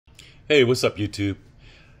Hey, what's up, YouTube?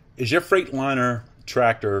 Is your Freightliner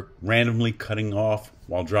tractor randomly cutting off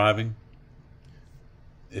while driving?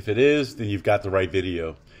 If it is, then you've got the right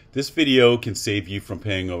video. This video can save you from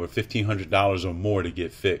paying over $1,500 or more to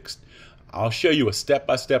get fixed. I'll show you a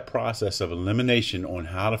step-by-step process of elimination on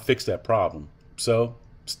how to fix that problem. So,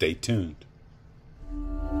 stay tuned.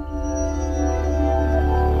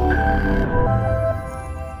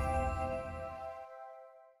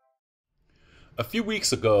 A few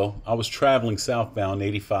weeks ago, I was traveling southbound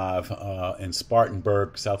 85 in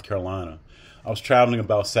Spartanburg, South Carolina. I was traveling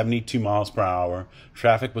about 72 miles per hour.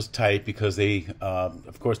 Traffic was tight because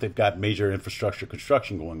of course, they've got major infrastructure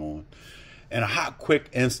construction going on. In a hot, quick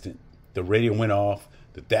instant, the radio went off,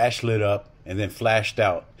 the dash lit up, and then flashed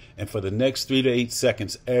out. And for the next 3 to 8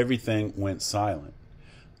 seconds, everything went silent.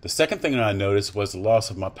 The second thing that I noticed was the loss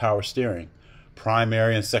of my power steering.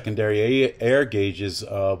 Primary and secondary air gauges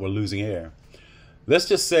were losing air. Let's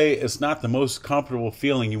just say it's not the most comfortable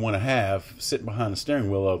feeling you want to have sitting behind the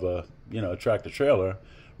steering wheel of a tractor trailer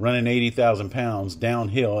running 80,000 pounds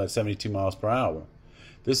downhill at 72 miles per hour.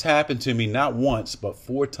 This happened to me not once, but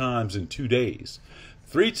 4 times in 2 days.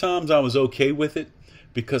 3 times I was okay with it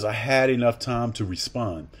because I had enough time to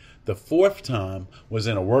respond. The 4th time was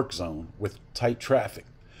in a work zone with tight traffic.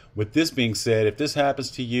 With this being said, if this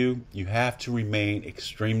happens to you, you have to remain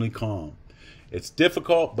extremely calm. It's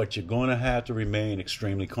difficult, but you're going to have to remain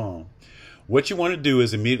extremely calm. What you want to do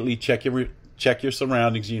is immediately check your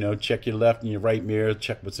surroundings, check your left and your right mirror,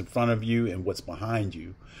 check what's in front of you and what's behind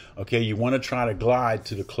you. Okay, you want to try to glide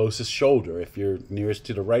to the closest shoulder. If you're nearest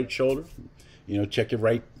to the right shoulder, check your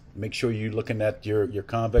right, make sure you're looking at your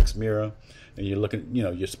convex mirror and you're looking,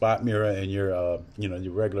 your spot mirror and your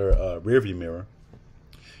regular rear view mirror.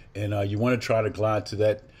 And you want to try to glide to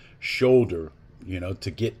that shoulder, to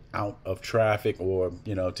get out of traffic or,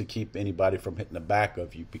 to keep anybody from hitting the back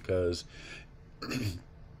of you because,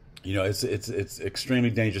 it's extremely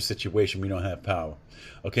dangerous situation. We don't have power.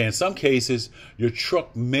 Okay. In some cases, your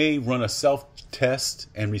truck may run a self-test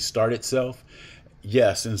and restart itself.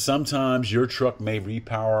 Yes. And sometimes your truck may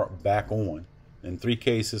repower back on. In 3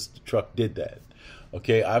 cases, the truck did that.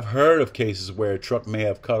 Okay. I've heard of cases where a truck may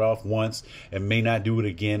have cut off once and may not do it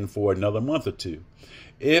again for another month or 2.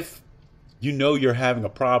 If you're having a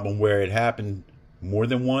problem where it happened more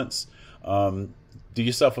than once, do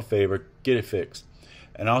yourself a favor, get it fixed.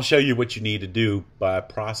 And I'll show you what you need to do by a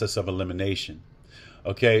process of elimination.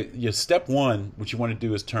 Okay, your step 1, what you want to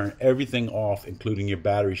do is turn everything off, including your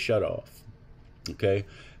battery shut off. Okay,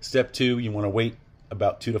 step 2, you want to wait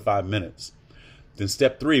about 2 to 5 minutes. Then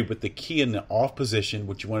step 3, with the key in the off position,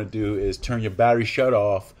 what you want to do is turn your battery shut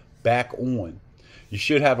off back on. You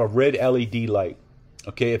should have a red LED light.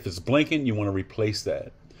 Okay, if it's blinking, you want to replace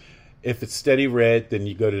that. If it's steady red, then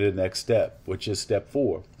you go to the next step, which is step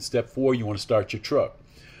 4. Step 4, you want to start your truck.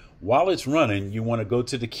 While it's running, you want to go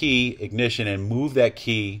to the key, ignition, and move that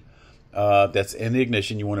key that's in the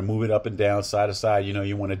ignition. You want to move it up and down, side to side.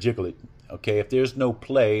 You want to jiggle it. Okay, if there's no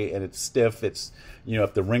play and it's stiff, if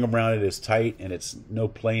the ring around it is tight and it's no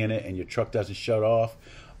play in it and your truck doesn't shut off,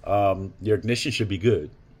 your ignition should be good.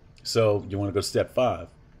 So you want to go to step 5.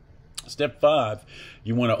 Step 5,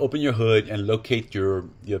 you want to open your hood and locate your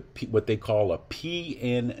what they call a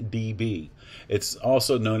PNDB. It's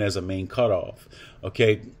also known as a main cutoff.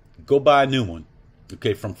 Okay, go buy a new one.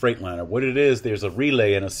 Okay, from Freightliner. What it is, there's a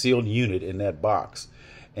relay and a sealed unit in that box,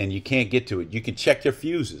 and you can't get to it. You can check your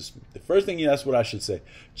fuses. The first thing, that's what I should say.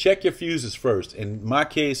 Check your fuses first. In my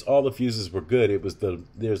case, all the fuses were good. It was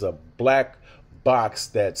there's a black box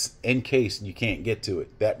that's encased and you can't get to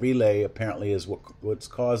it. That relay apparently is what's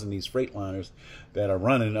causing these Freightliners that are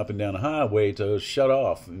running up and down the highway to shut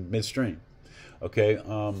off midstream. Okay,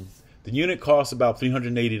 the unit costs about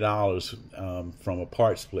 $380 from a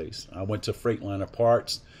parts place. I went to Freightliner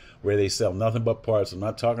Parts where they sell nothing but parts. I'm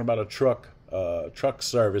not talking about a truck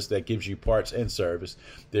service that gives you parts and service.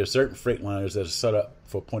 There are certain Freightliners that are set up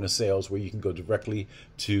for point of sales where you can go directly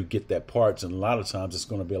to get that parts, and a lot of times it's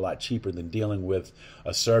going to be a lot cheaper than dealing with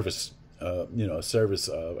a service, a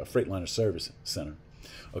Freightliner service center.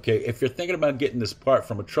 Okay, if you're thinking about getting this part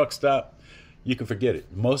from a truck stop, you can forget it.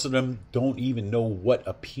 Most of them don't even know what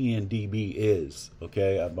a PNDB is.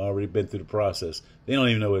 Okay, I've already been through the process. They don't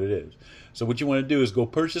even know what it is. So what you want to do is go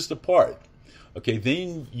purchase the part. Okay,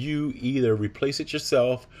 then you either replace it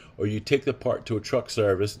yourself or you take the part to a truck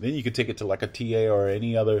service. Then you can take it to like a TA or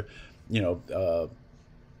any other,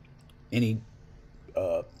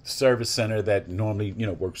 service center that normally,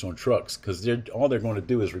 works on trucks, because all they're going to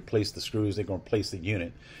do is replace the screws. They're going to replace the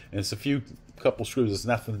unit, and it's a couple screws. It's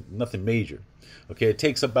nothing major. Okay, it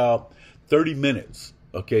takes about 30 minutes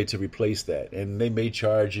okay, to replace that. And they may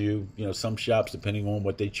charge you, some shops, depending on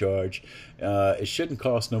what they charge, it shouldn't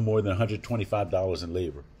cost no more than $125 in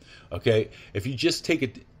labor. Okay, if you just take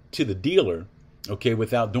it to the dealer, okay,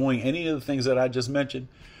 without doing any of the things that I just mentioned,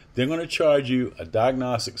 they're going to charge you a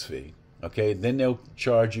diagnostics fee. Okay, then they'll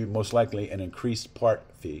charge you most likely an increased part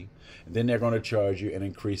fee. And then they're going to charge you an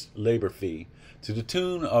increased labor fee to the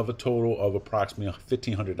tune of a total of approximately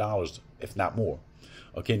 $1,500, if not more.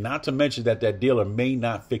 Okay, not to mention that that dealer may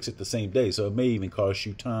not fix it the same day, so it may even cost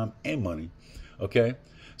you time and money. Okay,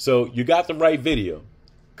 so you got the right video.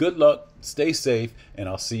 Good luck, stay safe, and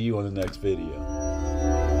I'll see you on the next video.